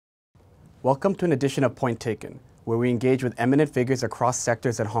Welcome to an edition of Point Taken, where we engage with eminent figures across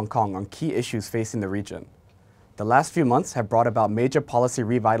sectors in Hong Kong on key issues facing the region. The last few months have brought about major policy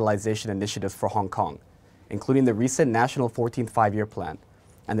revitalization initiatives for Hong Kong, including the recent National 14th Five-Year Plan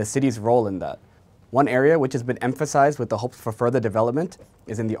and the city's role in that. One area which has been emphasized with the hopes for further development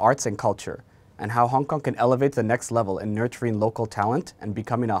is in the arts and culture, and how Hong Kong can elevate to the next level in nurturing local talent and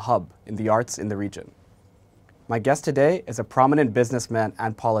becoming a hub in the arts in the region. My guest today is a prominent businessman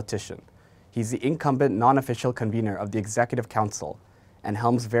and politician. He's the incumbent non-official convener of the Executive Council and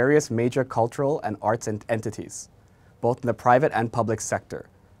helms various major cultural and arts entities, both in the private and public sector,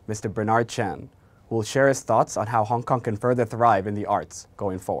 Mr. Bernard Chan, who will share his thoughts on how Hong Kong can further thrive in the arts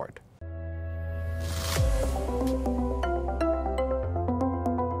going forward.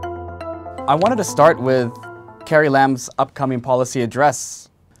 I wanted to start with Carrie Lam's upcoming policy address.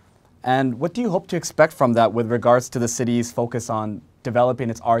 And what do you hope to expect from that with regards to the city's focus on developing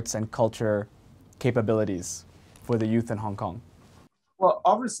its arts and culture capabilities for the youth in Hong Kong? Well,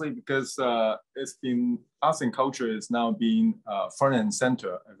 obviously, because it's been arts and culture is now being front and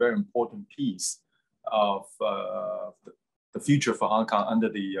center, a very important piece of the future for Hong Kong under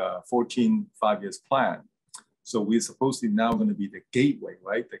the 14 5-year plan. So we're supposedly now going to be the gateway,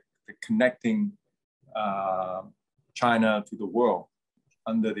 right? The connecting China to the world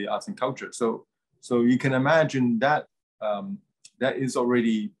under the arts and culture. So you can imagine that that is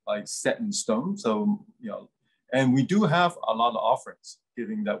already like set in stone. So, and we do have a lot of offerings,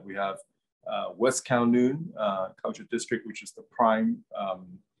 given that we have West Kowloon Culture District, which is the prime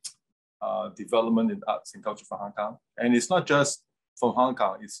development in arts and culture for Hong Kong. And it's not just from Hong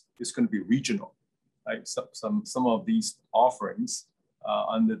Kong, it's going to be regional. Right? Some of these offerings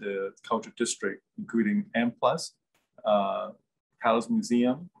under the Culture District, including M+, Palace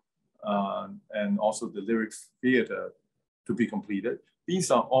Museum, and also the Lyric Theatre to be completed. These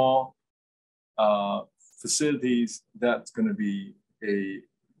are all facilities that's going to be a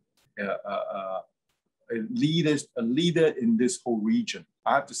leader in this whole region.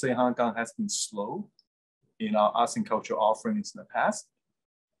 I have to say Hong Kong has been slow in our arts and culture offerings in the past,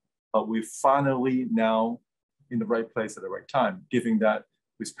 but we're finally now in the right place at the right time, given that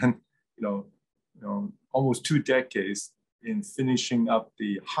we spent almost 2 decades in finishing up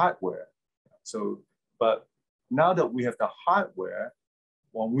the hardware. But now that we have the hardware,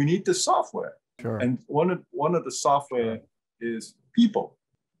 well, we need the software. Sure. And one of the software is people.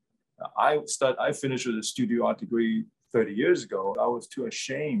 I finished with a studio art degree 30 years ago. I was too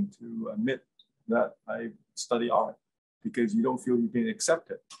ashamed to admit that I study art because you don't feel you've been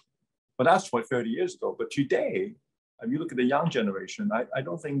accepted. But that's 30 years ago. But today, if you look at the young generation, I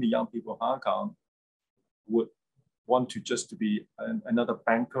don't think the young people of Hong Kong would want to be another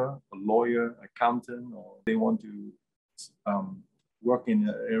banker, a lawyer, accountant, or they want to work in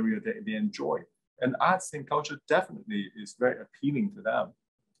an area that they enjoy. And arts and culture definitely is very appealing to them.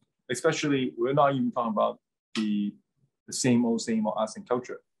 Especially, we're not even talking about the same old arts and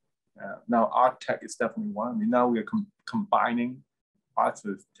culture. Now, art tech is definitely one. I mean, now we are combining arts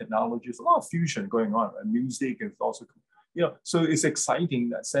with technology. There's a lot of fusion going on. And music is also, so it's exciting in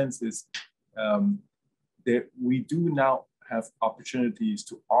that sense is that we do now have opportunities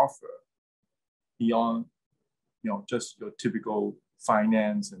to offer beyond, just your typical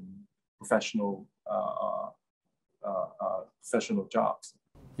finance and professional jobs.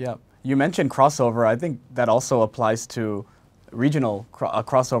 Yeah, you mentioned crossover. I think that also applies to regional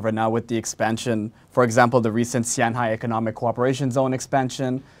crossover now with the expansion. For example, the recent Xianhai Economic Cooperation Zone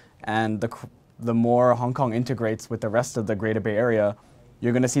expansion, and the more Hong Kong integrates with the rest of the Greater Bay Area,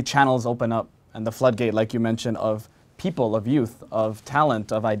 you're going to see channels open up and the floodgate, like you mentioned, of people, of youth, of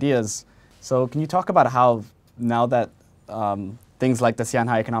talent, of ideas. So can you talk about how now that things like the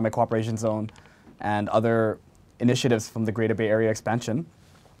Xianhai Economic Cooperation Zone and other initiatives from the Greater Bay Area expansion,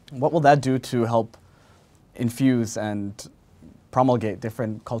 what will that do to help infuse and promulgate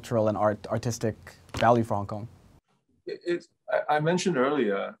different cultural and artistic value for Hong Kong? I mentioned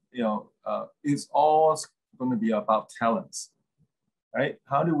earlier, it's all going to be about talents, right?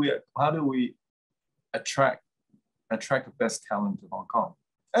 How do we attract the best talent to Hong Kong,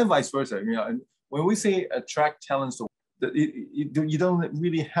 and vice versa? And when we say attract talents, you don't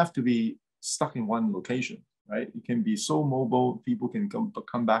really have to be stuck in one location, right? You can be so mobile, people can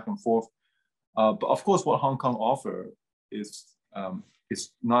come back and forth. But of course, what Hong Kong offers is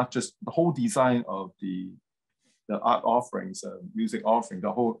not just the whole design of the art offerings, music offering,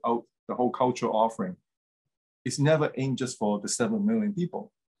 the whole cultural offering. It's never aimed just for the 7 million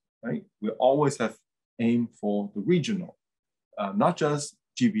people, right? We always have aimed for the regional, not just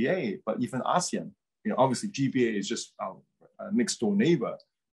GBA, but even ASEAN. Obviously GBA is just our next door neighbor,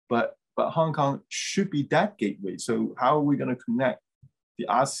 but but Hong Kong should be that gateway. So how are we going to connect the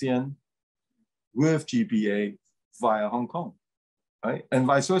ASEAN with GBA via Hong Kong, right? And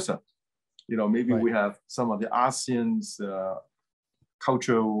vice versa. You know, maybe we have some of the ASEAN's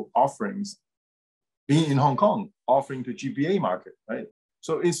cultural offerings being in Hong Kong, offering to GBA market, right?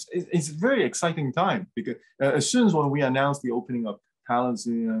 So it's a very exciting time because as soon as when we announced the opening of Talent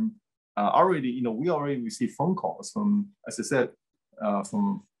Museum, already, you know, we already received phone calls from, as I said,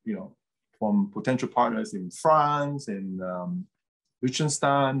 from potential partners in France and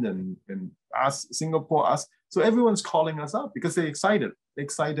Liechtenstein and us, Singapore, us. So everyone's calling us up because they're excited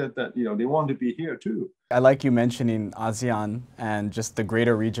that, you know, they want to be here too. I like you mentioning ASEAN and just the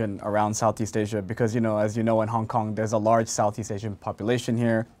greater region around Southeast Asia because, you know, as you know, in Hong Kong, there's a large Southeast Asian population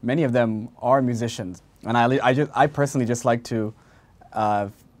here. Many of them are musicians. And I personally just like to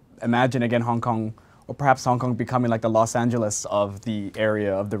imagine again Hong Kong, or perhaps Hong Kong becoming like the Los Angeles of the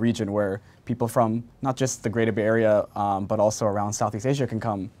area, of the region, where people from not just the Greater Bay Area, but also around Southeast Asia can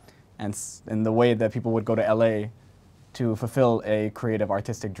come, and in the way that people would go to LA to fulfill a creative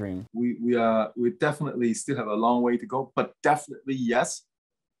artistic dream. We definitely still have a long way to go, but definitely yes.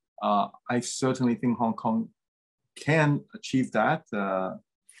 I certainly think Hong Kong can achieve that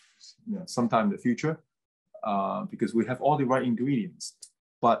sometime in the future because we have all the right ingredients.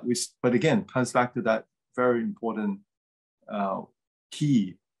 But again, comes back to that very important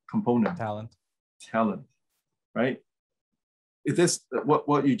key component. Talent, right? If this,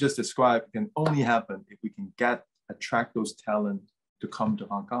 what you just described can only happen if we can attract those talent to come to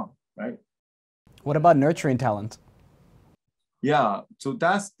Hong Kong, right? What about nurturing talent? Yeah, so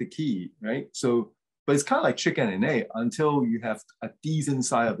that's the key, right? So, but it's kind of like chicken and egg. Until you have a decent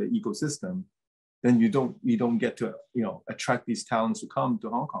side of the ecosystem, then you don't get to, you know, attract these talents to come to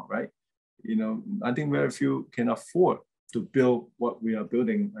Hong Kong, right? You know, I think very few can afford to build what we are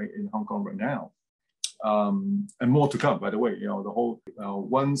building right in Hong Kong right now, and more to come. By the way, you know, the whole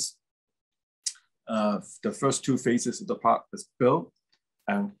once the first two phases of the park is built,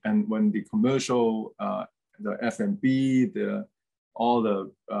 and when the commercial, the F&B, all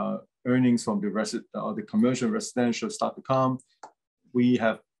the earnings from the commercial residential start to come, we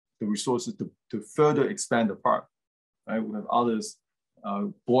have the resources to further expand the park, right? We have others,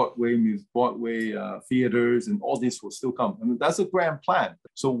 Broadway theaters, and all this will still come. I mean, that's a grand plan.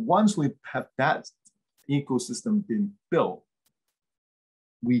 So once we have that ecosystem being built,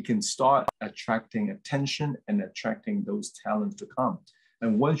 we can start attracting attention and attracting those talents to come.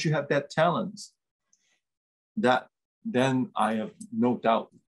 And once you have that talents, then I have no doubt.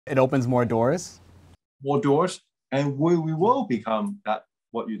 It opens more doors? More doors, and we will become that,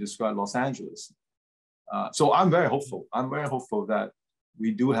 what you described, Los Angeles. So I'm very hopeful. I'm very hopeful that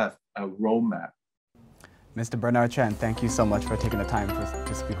we do have a roadmap. Mr. Bernard Chen, thank you so much for taking the time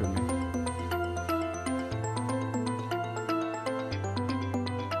to speak with me.